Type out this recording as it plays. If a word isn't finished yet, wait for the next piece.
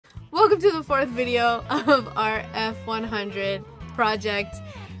Welcome to the fourth video of our F100 project.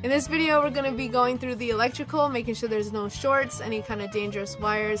 In this video, we're going to be going through the electrical, making sure there's no shorts, any kind of dangerous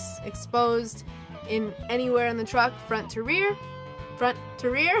wires exposed in anywhere in the truck, front to rear.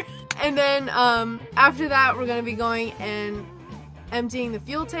 And then after that, we're going to be going and emptying the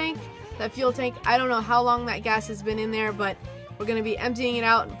fuel tank. That fuel tank, I don't know how long that gas has been in there, but we're going to be emptying it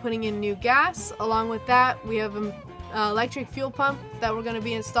out and putting in new gas. Along with that, we have an electric fuel pump that we're going to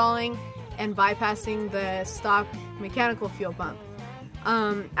be installing and bypassing the stock mechanical fuel pump.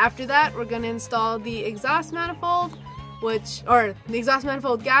 After that, we're going to install the exhaust manifold, the exhaust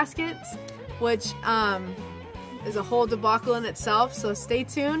manifold gaskets, which is a whole debacle in itself, so stay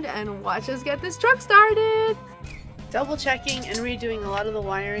tuned and watch us get this truck started. Double checking and redoing a lot of the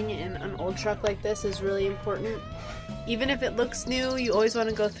wiring in an old truck like this is really important. Even if it looks new, you always want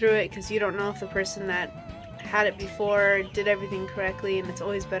to go through it because you don't know if the person that had it before did everything correctly, and it's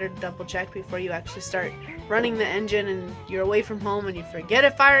always better to double check before you actually start running the engine and you're away from home and you forget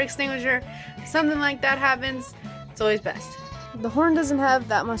a fire extinguisher, something like that happens. It's always best. The horn doesn't have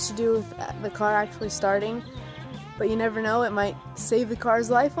that much to do with the car actually starting, but you never know, it might save the car's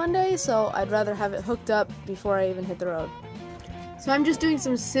life one day, so I'd rather have it hooked up before I even hit the road. So I'm just doing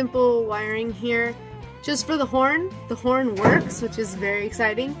some simple wiring here just for the horn. The horn works, which is very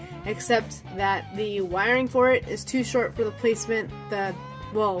exciting, except that the wiring for it is too short for the placement,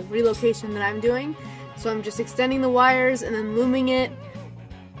 relocation that I'm doing. So I'm just extending the wires and then looming it.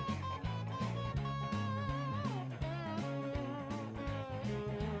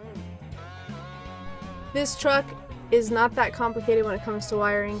 This truck is not that complicated when it comes to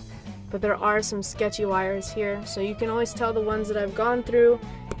wiring, but there are some sketchy wires here, so you can always tell the ones that I've gone through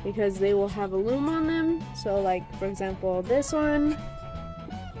because they will have a loom on them. So like, for example, this one,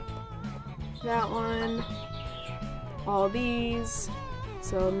 that one, all these.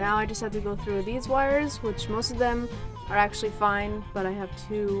 So now I just have to go through these wires, which most of them are actually fine, but I have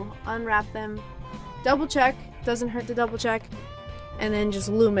to unwrap them, double check, doesn't hurt to double check, and then just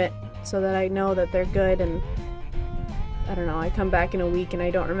loom it so that I know that they're good. And I don't know, I come back in a week and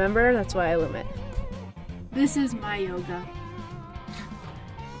I don't remember, that's why I loom it. This is my yoga.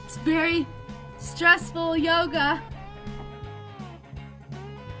 It's very stressful yoga.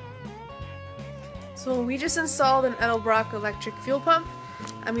 So we just installed an Edelbrock electric fuel pump.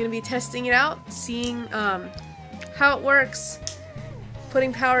 I'm going to be testing it out, seeing how it works,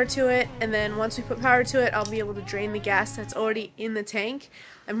 putting power to it, and then once we put power to it, I'll be able to drain the gas that's already in the tank.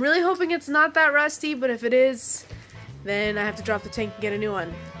 I'm really hoping it's not that rusty, but if it is, then I have to drop the tank and get a new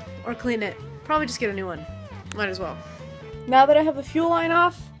one. Or clean it. Probably just get a new one. Might as well. Now that I have the fuel line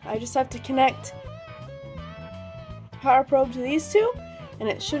off, I just have to connect power probe to these two, and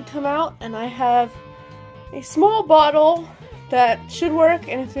it should come out, and I have a small bottle that should work,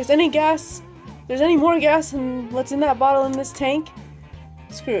 and if there's any more gas than what's in that bottle in this tank,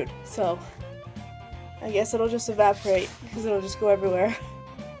 screwed. So I guess it'll just evaporate because it'll just go everywhere.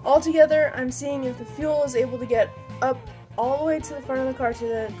 Altogether, I'm seeing if the fuel is able to get up all the way to the front of the car to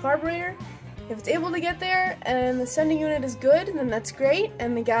the carburetor. If it's able to get there and the sending unit is good, then that's great,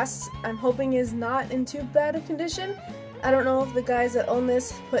 and the gas, I'm hoping, is not in too bad a condition. I don't know if the guys that own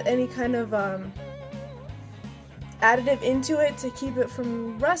this put any kind of additive into it to keep it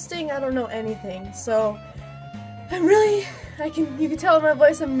from rusting. I don't know anything, so you can tell in my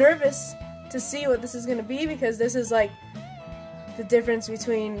voice I'm nervous to see what this is going to be, because this is like the difference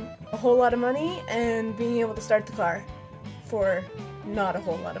between a whole lot of money and being able to start the car for not a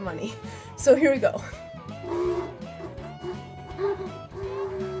whole lot of money. So here we go.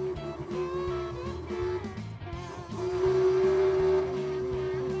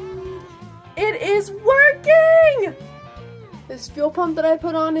 It is working! This fuel pump that I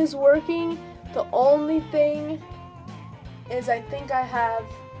put on is working. The only thing is I think I have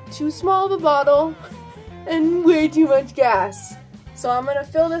too small of a bottle and way too much gas. So I'm gonna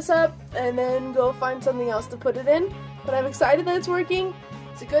fill this up and then go find something else to put it in. But I'm excited that it's working.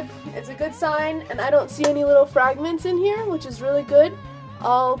 It's a good sign, and I don't see any little fragments in here, which is really good.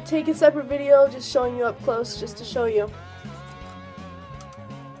 I'll take a separate video just showing you up close, just to show you.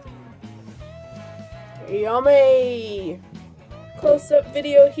 Yummy! Close-up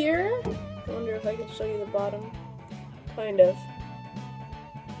video here. I wonder if I can show you the bottom. Kind of.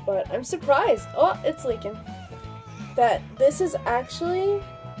 But I'm surprised. Oh, it's leaking. That this is actually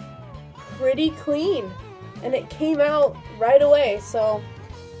pretty clean, and it came out right away, so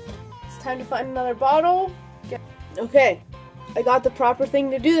it's time to find another bottle. Okay, I got the proper thing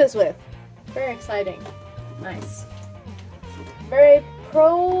to do this with. Very exciting. Nice. Very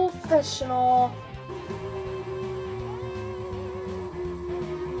professional.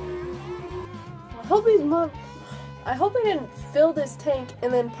 hope he's I hope I didn't fill this tank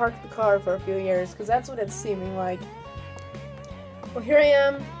and then park the car for a few years, because that's what it's seeming like. Well, here I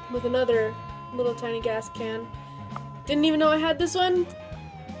am with another little tiny gas can. Didn't even know I had this one,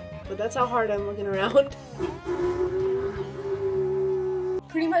 but that's how hard I'm looking around.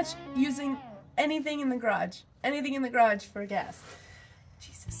 Pretty much using anything in the garage for gas.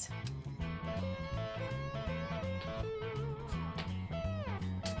 Jesus.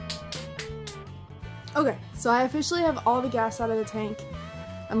 Okay, so I officially have all the gas out of the tank.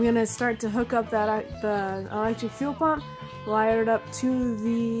 I'm gonna start to hook up the electric fuel pump, wire it up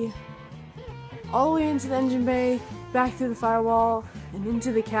to all the way into the engine bay, back through the firewall, and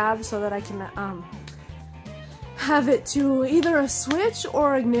into the cab so that I can have it to either a switch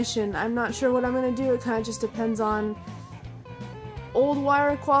or ignition. I'm not sure what I'm gonna do. It kind of just depends on old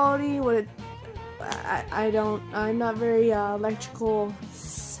wire quality. I'm not very electrical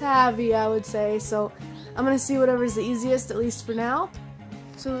savvy, I would say, so I'm gonna see whatever's the easiest, at least for now.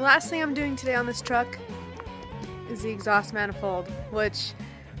 So the last thing I'm doing today on this truck is the exhaust manifold, which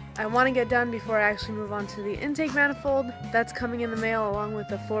I want to get done before I actually move on to the intake manifold. That's coming in the mail along with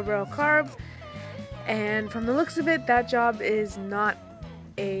the 4-barrel carb, and from the looks of it, that job is not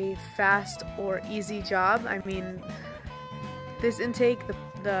a fast or easy job. I mean, this intake,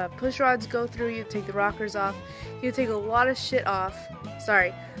 the push rods go through, you take the rockers off, you take a lot of shit off,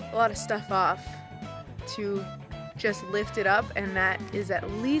 a lot of stuff off to just lift it up, and that is at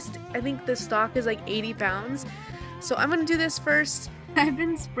least, I think the stock is like 80 pounds. So I'm gonna do this first. I've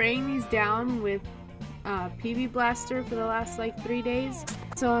been spraying these down with PB Blaster for the last like 3 days,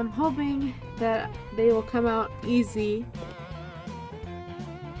 so I'm hoping that they will come out easy.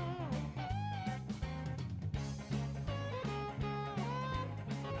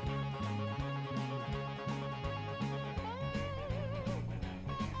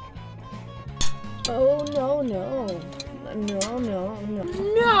 Oh no, no. No, no, no.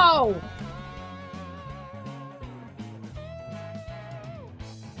 No!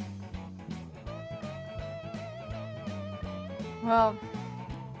 Well,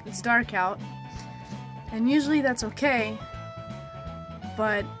 it's dark out, and usually that's okay,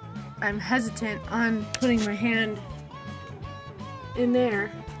 but I'm hesitant on putting my hand in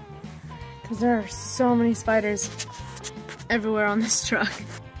there because there are so many spiders everywhere on this truck.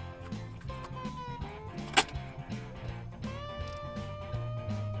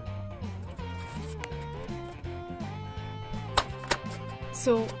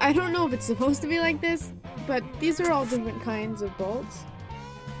 So I don't know if it's supposed to be like this, but these are all different kinds of bolts.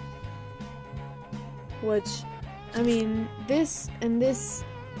 Which, I mean, this and this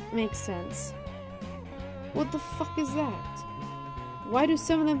makes sense. What the fuck is that? Why do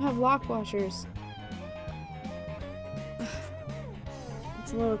some of them have lock washers?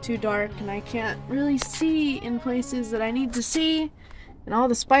 It's a little too dark and I can't really see in places that I need to see. And all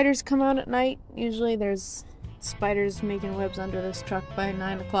the spiders come out at night. Usually there's spiders making webs under this truck by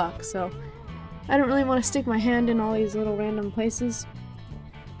 9 o'clock, so I don't really want to stick my hand in all these little random places.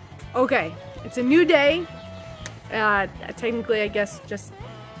 Okay, it's a new day. Technically, I guess just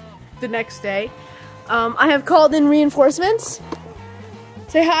the next day. I have called in reinforcements.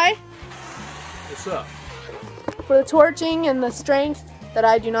 Say hi. What's up? For the torching and the strength that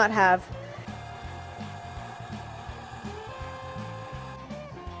I do not have.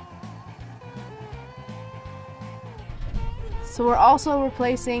 So we're also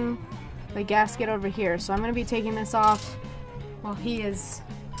replacing the gasket over here. So I'm going to be taking this off while he is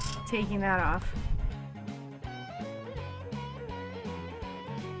taking that off.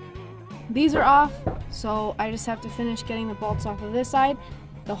 These are off, so I just have to finish getting the bolts off of this side.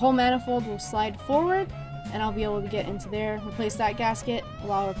 The whole manifold will slide forward and I'll be able to get into there, replace that gasket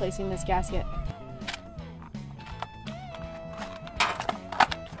while replacing this gasket.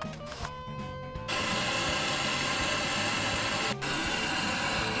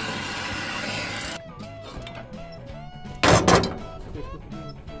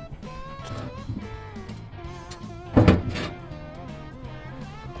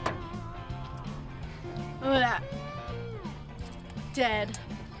 Look at that. Dead.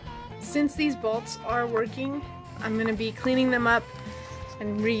 Since these bolts are working, I'm going to be cleaning them up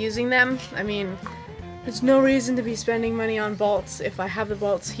and reusing them. I mean, there's no reason to be spending money on bolts if I have the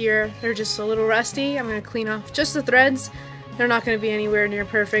bolts here. They're just a little rusty. I'm going to clean off just the threads. They're not going to be anywhere near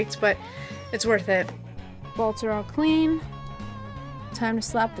perfect, but it's worth it. Bolts are all clean. Time to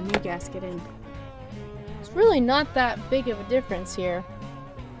slap the new gasket in. It's really not that big of a difference here.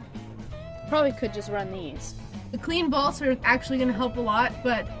 Probably could just run these. The clean bolts are actually going to help a lot,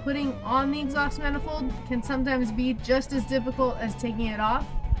 but putting on the exhaust manifold can sometimes be just as difficult as taking it off.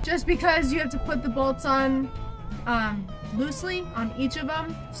 just because you have to put the bolts on loosely on each of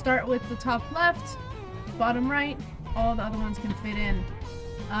them. Start with the top left, bottom right, all the other ones can fit in.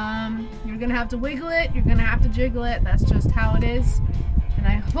 You're gonna have to wiggle it, you're gonna have to jiggle it, that's just how it is. And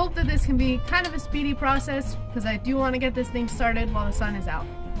I hope that this can be kind of a speedy process because I do want to get this thing started while the sun is out.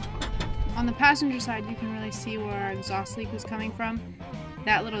 On the passenger side, you can really see where our exhaust leak was coming from.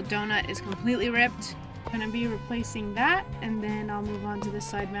 That little donut is completely ripped. I'm gonna be replacing that, and then I'll move on to this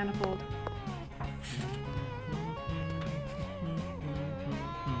side manifold.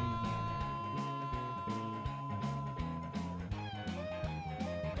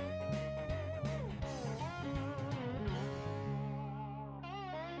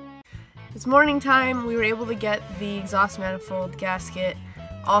 It's morning time. We were able to get the exhaust manifold gasket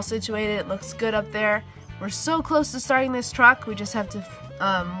all situated. It looks good up there. We're so close to starting this truck. We just have to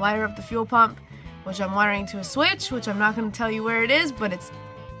wire up the fuel pump, which I'm wiring to a switch, which I'm not going to tell you where it is, but it's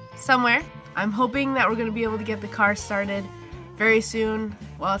somewhere. I'm hoping that we're going to be able to get the car started very soon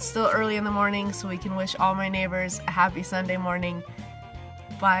while it's still early in the morning, so we can wish all my neighbors a happy Sunday morning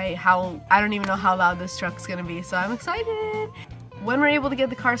by I don't even know how loud this truck's going to be, so I'm excited. When we're able to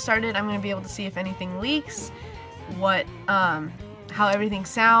get the car started, I'm going to be able to see if anything leaks, how everything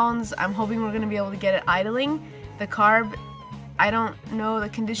sounds. I'm hoping we're going to be able to get it idling. The carb, I don't know the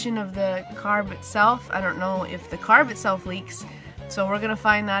condition of the carb itself. I don't know if the carb itself leaks, so we're going to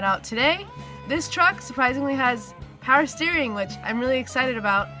find that out today. This truck surprisingly has power steering, which I'm really excited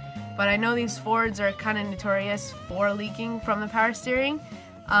about, but I know these Fords are kind of notorious for leaking from the power steering.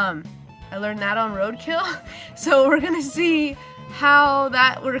 I learned that on roadkill, so we're going to see how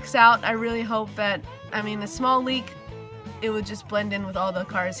that works out. I really hope that, I mean, a small leak, it would just blend in with all the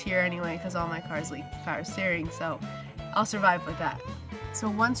cars here anyway, because all my cars leak power steering, so I'll survive with that. So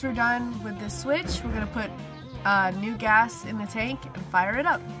once we're done with this switch, we're going to put new gas in the tank and fire it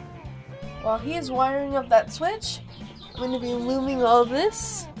up. While he is wiring up that switch, I'm going to be looming all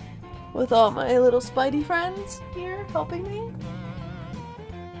this with all my little Spidey friends here helping me.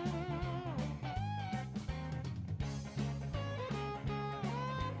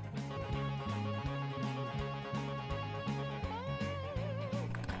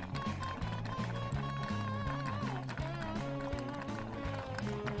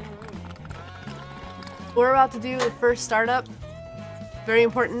 We're about to do the first startup. Very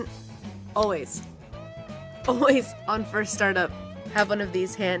important. Always on first startup, have one of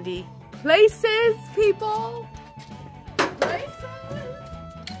these handy. Places, people! Places!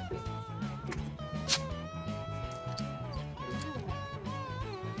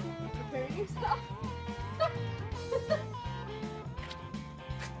 Preparing yourself.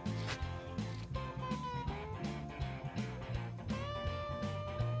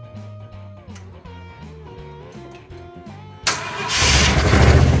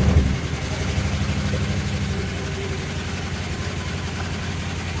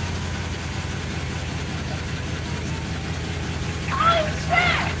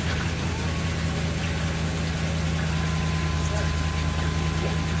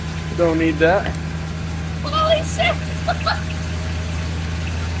 Don't need that. Holy shit!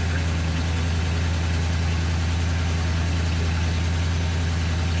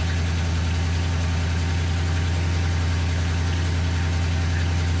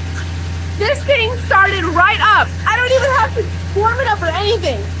 This thing started right up. I don't even have to warm it up or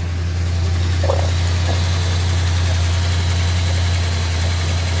anything.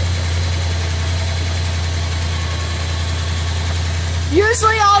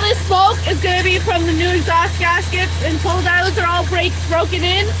 Usually all this smoke is going to be from the new exhaust gaskets. Until those are all broken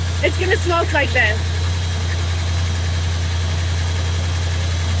in, it's going to smoke like this.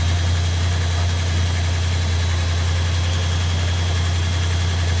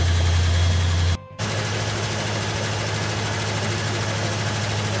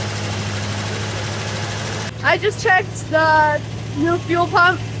 I just checked the new fuel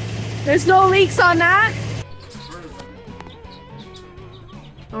pump. There's no leaks on that.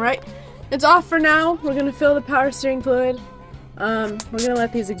 Alright, it's off for now. We're gonna fill the power steering fluid. We're gonna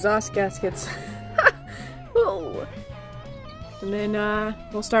let these exhaust gaskets and then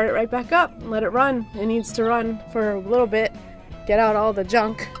we'll start it right back up and let it run. It needs to run for a little bit, get out all the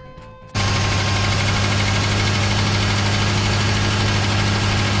junk.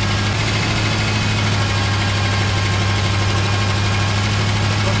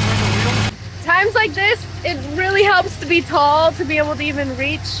 Times like this, it really helps to be tall to be able to even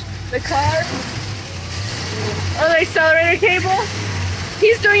reach the car or the accelerator cable.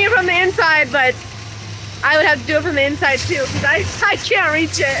 He's doing it from the inside, but I would have to do it from the inside too because I can't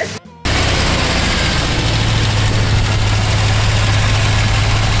reach it.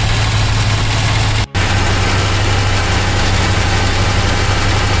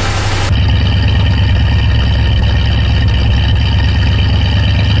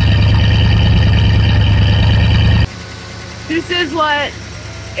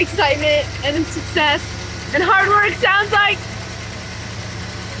 excitement and success and hard work sounds like.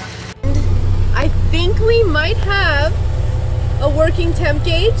 I think we might have a working temp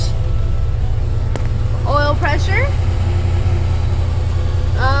gauge, oil pressure,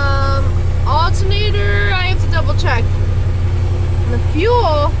 alternator, I have to double check. And the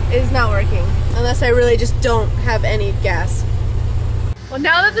fuel is not working unless I really just don't have any gas. Well,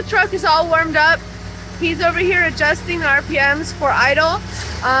 now that the truck is all warmed up, he's over here adjusting the RPMs for idle.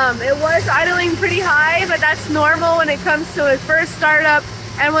 It was idling pretty high, but that's normal when it comes to a first startup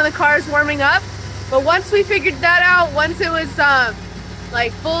and when the car is warming up. But once we figured that out, once it was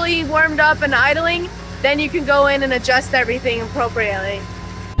like fully warmed up and idling, then you can go in and adjust everything appropriately.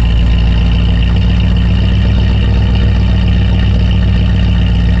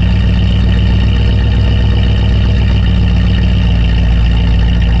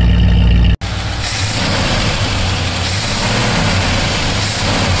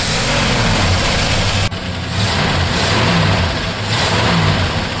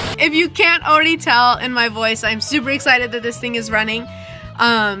 If you can't already tell in my voice, I'm super excited that this thing is running.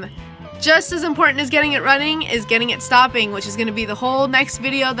 Just as important as getting it running is getting it stopping, which is going to be the whole next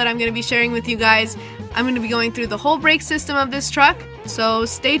video that I'm going to be sharing with you guys. I'm going to be going through the whole brake system of this truck, so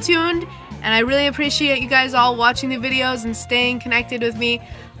stay tuned. And I really appreciate you guys all watching the videos and staying connected with me.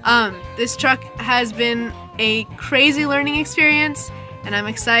 This truck has been a crazy learning experience, and I'm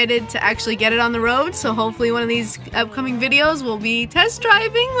excited to actually get it on the road, so hopefully one of these upcoming videos will be test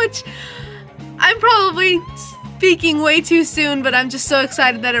driving, which I'm probably speaking way too soon, but I'm just so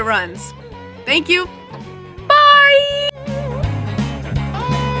excited that it runs. Thank you!